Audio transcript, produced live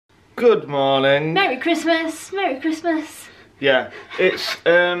Good morning. Merry Christmas. Merry Christmas. Yeah, it's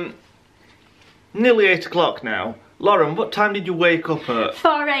nearly 8 o'clock now. Lauren, what time did you wake up at?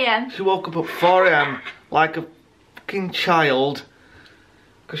 4 AM. She woke up at 4 AM like a fucking child.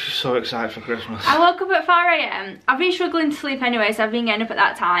 Because she's so excited for Christmas. I woke up at 4 AM. I've been struggling to sleep anyway, so I've been getting up at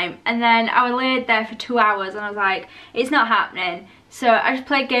that time. And then I laid there for 2 hours and I was like, it's not happening. So I just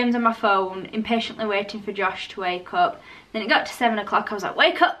played games on my phone, impatiently waiting for Josh to wake up. Then it got to 7 o'clock, I was like,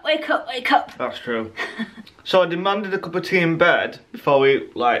 wake up, wake up, wake up. That's true. So I demanded a cup of tea in bed before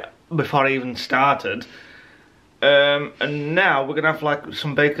I even started. And now we're gonna have like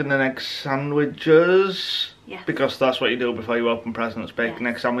some bacon and egg sandwiches. Yeah. Because that's what you do before you open presents, bacon and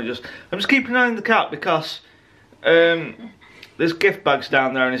egg sandwiches. I'm just keeping an eye on the cat because there's gift bags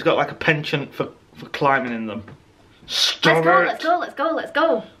down there and he's got like a penchant for climbing in them. Stop it! Let's go, let's go, let's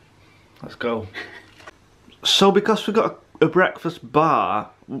go. Let's go. So because we've got a breakfast bar,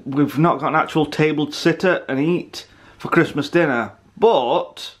 we've not got an actual table to sit at and eat for Christmas dinner.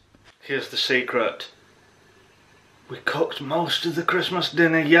 But here's the secret. We cooked most of the Christmas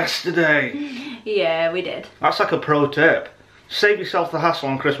dinner yesterday. Yeah, we did. That's like a pro tip. Save yourself the hassle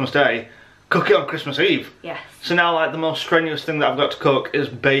on Christmas Day. Cook it on Christmas Eve. Yes. So now like the most strenuous thing that I've got to cook is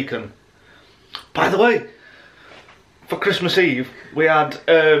bacon. By the way, for Christmas Eve we had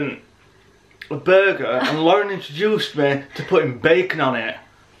a burger and Lauren introduced me to putting bacon on it.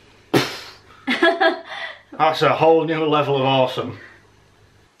 That's a whole new level of awesome.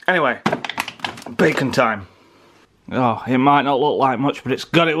 Anyway, bacon time. Oh, it might not look like much, but it's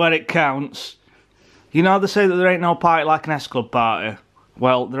got it where it counts. You know they say that there ain't no party like an S-Club party?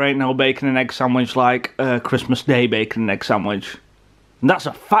 Well, there ain't no bacon and egg sandwich like a Christmas Day bacon and egg sandwich. And that's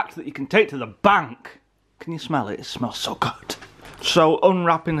a fact that you can take to the bank. Can you smell it? It smells so good. So,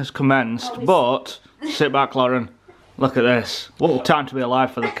 unwrapping has commenced, but sit back, Lauren. Look at this. What a time to be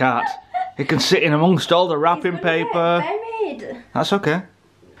alive for the cat. He can sit in amongst all the wrapping paper. Buried. That's okay.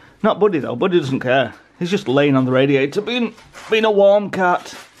 Not Buddy though. Buddy doesn't care. He's just laying on the radiator being a warm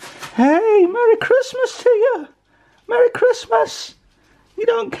cat. Hey, Merry Christmas to you. Merry Christmas. You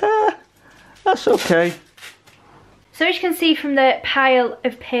don't care. That's okay. So as you can see from the pile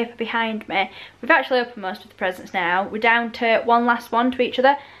of paper behind me, we've actually opened most of the presents now. We're down to one last one to each other.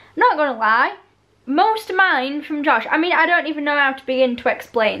 I'm not gonna lie, most of mine from Josh, I mean I don't even know how to begin to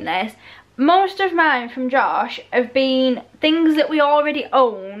explain this. Most of mine from Josh have been things that we already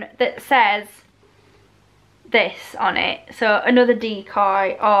own that says this on it. So another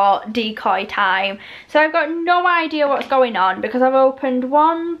decoy or decoy time. So I've got no idea what's going on because I've opened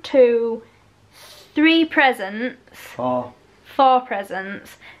 1, 2, 3 presents. 4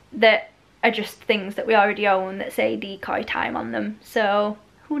 presents that are just things that we already own that say decoy time on them. So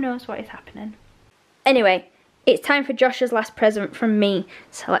who knows what is happening. Anyway, it's time for Josh's last present from me.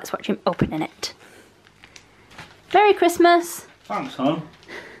 So let's watch him opening it. Merry Christmas. Thanks, hon.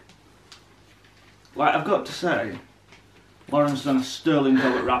 Like, I've got to say, Lauren's done a sterling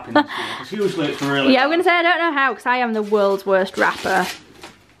job at wrapping this year, because usually it's really... Yeah, I'm going to say I don't know how, because I am the world's worst wrapper.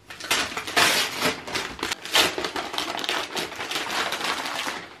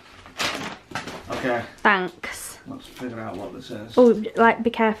 Okay. Thanks. Let's figure out what this is. Oh, like, be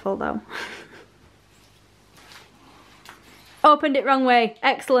careful, though. Opened it wrong way.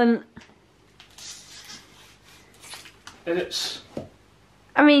 Excellent. It's...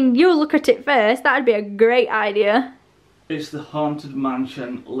 I mean, you look at it first. That'd be a great idea. It's the Haunted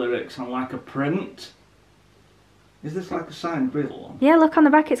Mansion lyrics on like a print. Is this like a signed real one? Yeah, look on the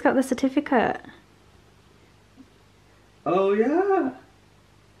back. It's got the certificate. Oh yeah.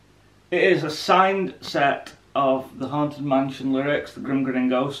 It is a signed set of the Haunted Mansion lyrics, the Grim Grinning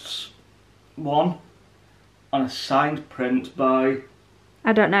Ghosts one, on a signed print by...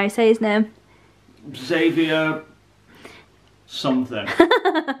 I don't know. Say his name. Xavier... something.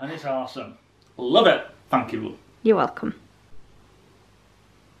 And it's awesome. Love it. Thank you. You're welcome.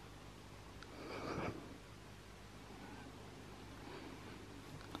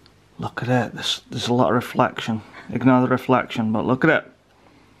 Look at it. There's a lot of reflection. Ignore the reflection, but look at it.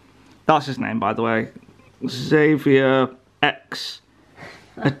 That's his name, by the way. Xavier X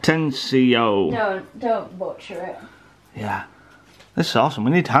Atencio. No, don't butcher it. Yeah. This is awesome.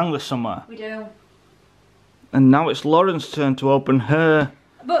 We need to hang this somewhere. We do. And now it's Lauren's turn to open her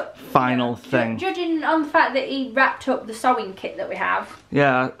final yeah, thing. Judging on the fact that he wrapped up the sewing kit that we have.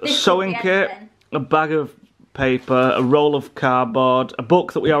 Yeah, a sewing kit, a bag of paper, a roll of cardboard, a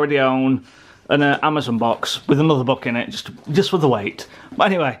book that we already own, and an Amazon box with another book in it, just for the weight. But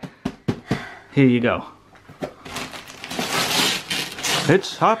anyway, here you go.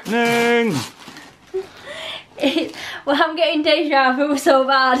 It's happening! Well, Well, I'm getting deja vu so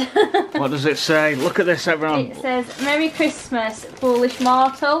bad. What does it say? Look at this, everyone. It says, Merry Christmas, foolish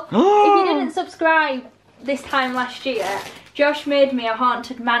mortal. If you didn't subscribe this time last year, Josh made me a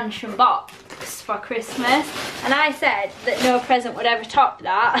Haunted Mansion box for Christmas. And I said that no present would ever top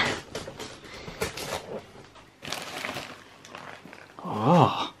that.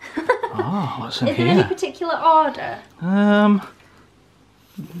 Oh. Oh, what's in Is there here? any particular order?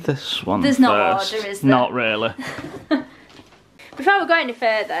 This one There's no order, is there? Not really. Before we go any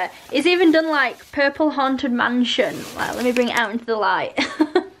further, he's even done like purple Haunted Mansion. Like, let me bring it out into the light.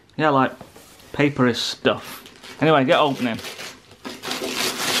 Yeah, like papery stuff. Anyway, get opening.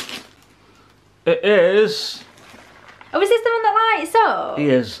 It is... Oh, is this the one that lights up? He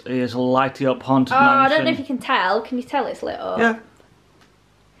is lighty up Haunted Mansion. I don't know if you can tell. Can you tell it's lit up? Yeah.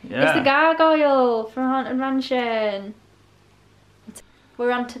 Yeah. It's the gargoyle from Haunted Mansion.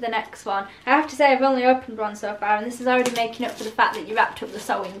 We're on to the next one. I have to say I've only opened one so far, and this is already making up for the fact that you wrapped up the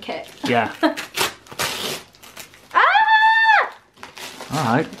sewing kit. Yeah. Ah!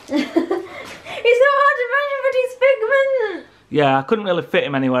 Alright. It's not Haunted Mansion, but it's Figment. Yeah, I couldn't really fit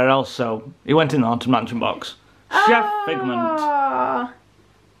him anywhere else, so he went in the Haunted Mansion box. Chef Figment.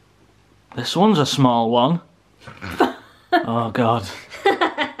 This one's a small one. Oh god.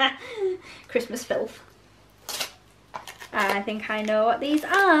 Christmas filth. I think I know what these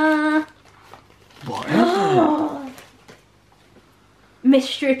are. What is it?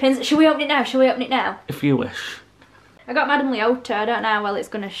 Mystery pins. Shall we open it now? Shall we open it now? If you wish. I got Madame Leota. I don't know how well it's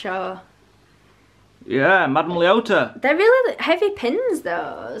going to show. Yeah, Madame Leota. They're really heavy pins,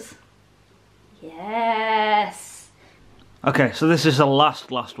 those. Yes. Okay, so this is the last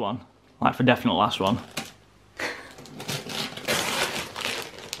one. Like, for definite last one.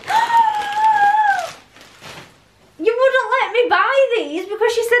 You wouldn't let me buy these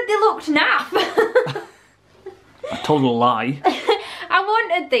because you said they looked naff. I told a lie. I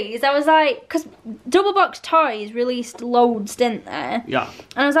wanted these. I was like, because Double Box Toys released loads, didn't they? Yeah.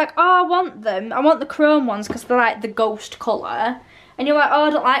 And I was like, oh, I want them. I want the chrome ones because they're like the ghost colour. And you're like, oh, I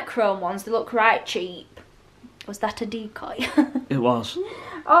don't like chrome ones. They look right cheap. Was that a decoy? It was.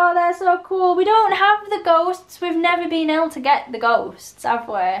 Oh, they're so cool. We don't have the ghosts. We've never been able to get the ghosts, have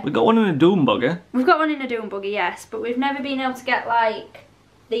we? We got one in a Doom buggy. We've got one in a Doom buggy, yes. But we've never been able to get, like,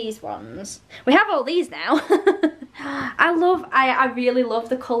 these ones. We have all these now. I really love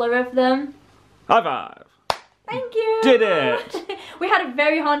the colour of them. High five. Thank you. Did it. We had a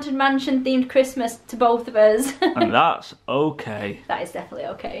very Haunted Mansion themed Christmas to both of us. And that's okay. That is definitely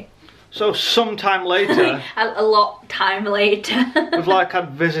okay. So sometime later, a lot time later. we've like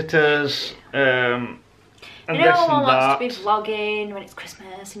had visitors, and you know, this no one and that. wants to be vlogging when it's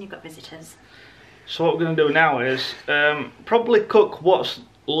Christmas and you've got visitors. So what we're going to do now is probably cook what's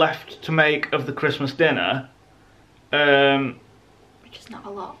left to make of the Christmas dinner. Which is not a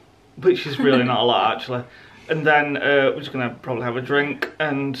lot. Which is really not a lot actually. And then we're just going to probably have a drink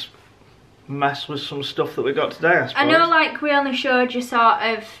and mess with some stuff that we got today, I suppose. I know, like, we only showed you sort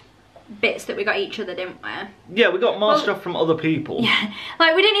of bits that we got each other, didn't we? Yeah, we got more stuff from other people. Yeah,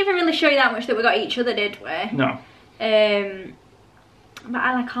 like, we didn't even really show you that much that we got each other, did we? No. But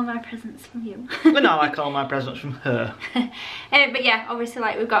I like all my presents from you. And I like all my presents from her. But yeah, obviously,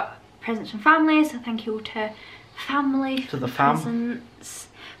 like, we've got presents from family, so thank you to family for the fam. presents.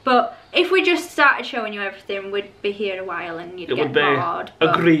 But if we just started showing you everything, we'd be here a while and you'd get bored. It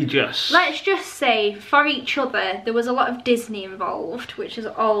would be egregious. Let's just say, for each other, there was a lot of Disney involved, which is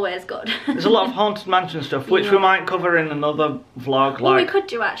always good. There's a lot of Haunted Mansion stuff, which we might cover in another vlog. Well, we could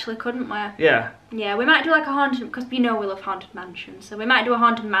do actually, couldn't we? Yeah. Yeah, we might do like a Haunted, because we know we love Haunted Mansion, so we might do a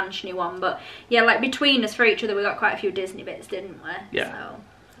Haunted Mansion-y one, but yeah, like between us for each other, we got quite a few Disney bits, didn't we? Yeah. So.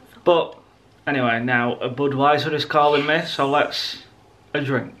 But, anyway, now a Budweiser is calling me, so let's a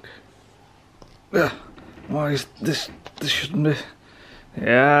drink. Why is this shouldn't be...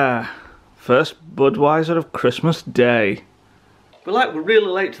 Yeah, first Budweiser of Christmas Day. We're really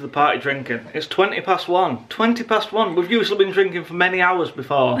late to the party drinking. It's 1:20. 1:20. We've usually been drinking for many hours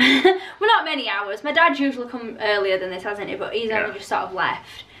before. Well, not many hours. My dad's usually come earlier than this, hasn't he? But he's only just sort of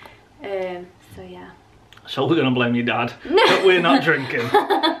left. So yeah. So we're gonna blame your dad, but we're not drinking.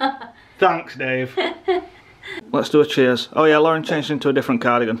 Thanks, Dave. Let's do a cheers. Oh yeah, Lauren changed into a different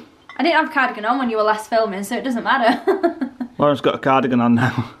cardigan. I didn't have a cardigan on when you were last filming, so it doesn't matter. Lauren's got a cardigan on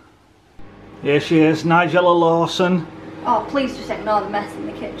now. Here she is, Nigella Lawson. Oh, please just ignore the mess in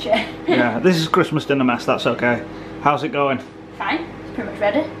the kitchen. Yeah, this is Christmas dinner mess, that's okay. How's it going? Fine, it's pretty much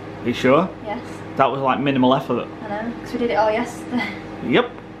ready. Are you sure? Yes. That was like minimal effort. I know, because we did it all yesterday. Yep.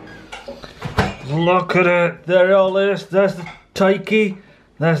 Look at it, there it all is. There's the taiki,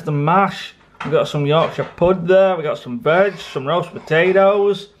 there's the mash. We've got some Yorkshire pud there, we've got some veg, some roast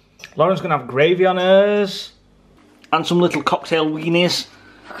potatoes. Lauren's going to have gravy on hers. And some little cocktail weenies.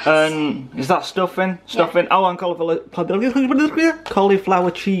 And is that stuffing? Stuffing. Yeah. Oh, and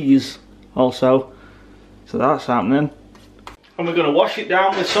cauliflower cheese also. So that's happening. And we're going to wash it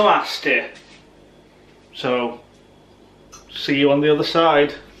down with some asti. So, see you on the other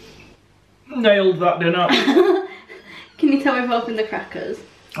side. Nailed that dinner. Can you tell we've opened the crackers?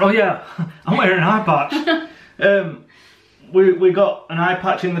 Oh yeah, I'm wearing an eye patch. We got an eye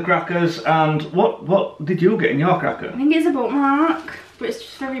patch in the crackers, and what did you get in your cracker? I think it's a bookmark, but it's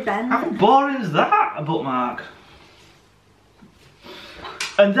just very bent. How boring is that, a bookmark?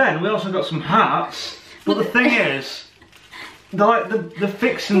 And then we also got some hats, but the thing is, they're like the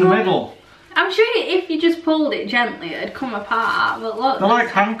fix in the middle. I'm sure if you just pulled it gently, it'd come apart. But look, they're like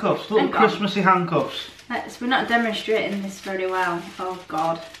handcuffs, little Christmassy handcuffs. We're not demonstrating this very well. Oh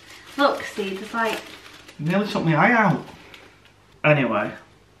God! Look, see, there's like. Nearly took my eye out. Anyway,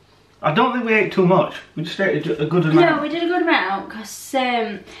 I don't think we ate too much. We just ate a good amount. No, we did a good amount because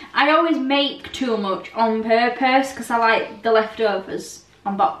I always make too much on purpose because I like the leftovers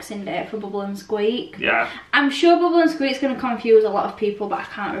on Boxing Day for Bubble and Squeak. Yeah. I'm sure Bubble and Squeak's going to confuse a lot of people, but I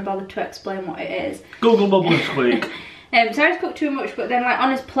can't really bother to explain what it is. Google Bubble and Squeak. Sarah's cooked too much, but then like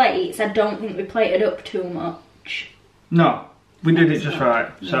on his plates, I don't think we plated up too much. No, we did it just right.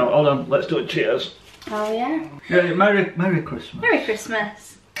 So hold on, let's do it. Cheers. Oh yeah. Yeah, Merry Christmas. Merry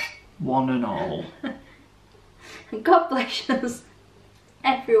Christmas. One and all. God bless us,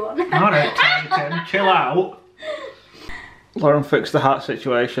 everyone. Alright, Tim, chill out. Lauren fixed the hat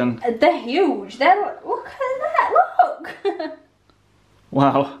situation. They're huge. Look at that. Look.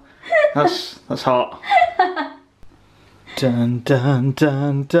 Wow, that's hot. Dun dun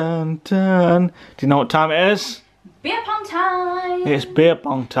dun dun dun. Do you know what time it is? Beer pong time. It's beer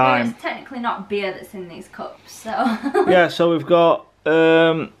pong time. Well, it's technically not beer that's in these cups, so. Yeah, so we've got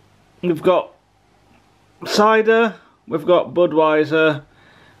cider, we've got Budweiser,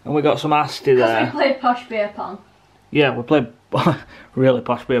 and we've got some asti there. Because we play posh beer pong. Yeah, we play really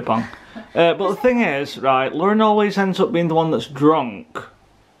posh beer pong. But the thing is, right, Lauren always ends up being the one that's drunk.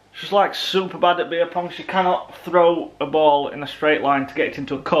 She's like super bad at beer pong. She cannot throw a ball in a straight line to get it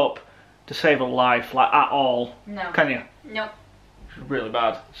into a cup to save her life, like at all. No. Can you? No. She's really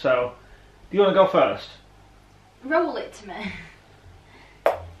bad. So, do you want to go first? Roll it to me.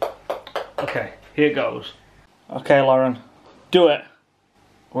 Okay, here goes. Okay, Lauren, do it.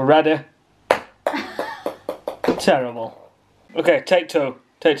 We're ready. Terrible. Okay, take two.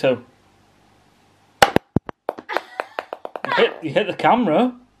 Take two. You hit the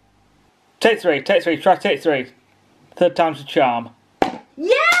camera. Take three. Try take three. Third time's a charm.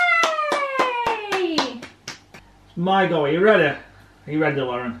 Yay! It's my go. Are you ready? Are you ready,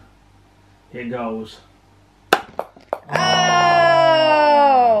 Lauren? Here goes. Oh!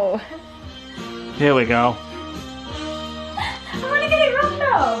 Here we go. I want to get it wrong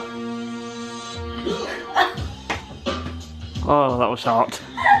though. Oh, that was hot.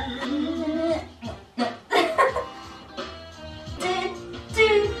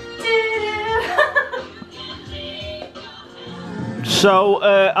 So,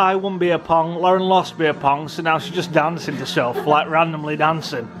 I won beer pong, Lauren lost beer pong, so now she's just dancing to stuff, like randomly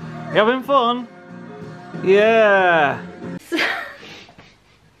dancing. You having fun? Yeah.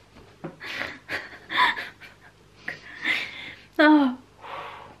 Oh.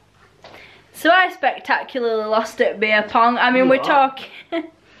 So I spectacularly lost at beer pong. I mean, we're talking.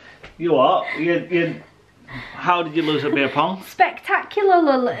 You what? You how did you lose at beer pong?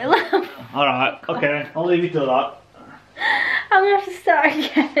 Spectacularly. Alright, okay, I'll leave you to that. I'm gonna have to start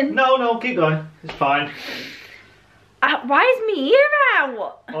again. No, keep going. It's fine. Why is me ear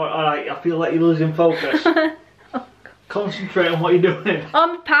out? Alright, I feel like you're losing focus. Concentrate on what you're doing. Oh,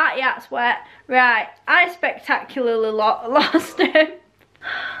 my party hat's wet. Right, I spectacularly lost it.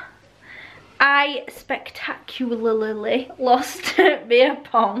 I spectacularly lost beer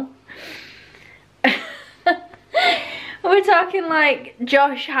pong. We're talking like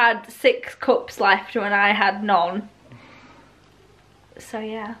Josh had 6 cups left when I had none. So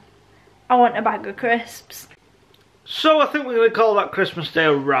yeah, I want a bag of crisps. So I think we're gonna call that Christmas Day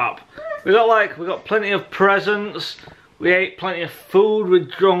a wrap. We got plenty of presents. We ate plenty of food. We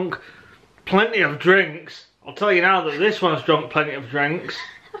drunk plenty of drinks. I'll tell you now that this one's drunk plenty of drinks.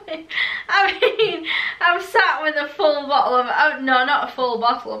 I mean, I'm sat with a full bottle of, oh, no, not a full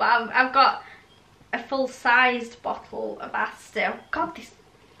bottle, but I've got a full-sized bottle of Asti. Oh God, this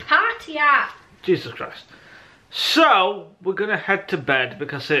party hat. Jesus Christ. So we're gonna head to bed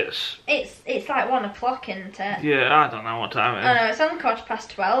because it's like 1 o'clock, isn't it? Yeah, I don't know what time it is. Oh no, it's only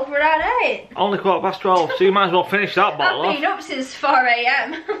 12:15. We're at 8. Only 12:15, so you might as well finish that bottle I've been up since 4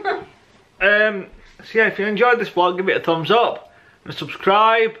 AM. So yeah, if you enjoyed this vlog, give it a thumbs up and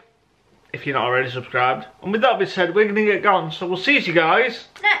subscribe if you're not already subscribed. And with that being said, we're gonna get going. So we'll see you guys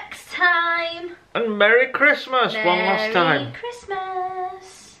next time. And Merry Christmas one last time. Merry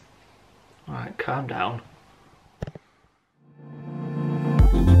Christmas. Alright, calm down.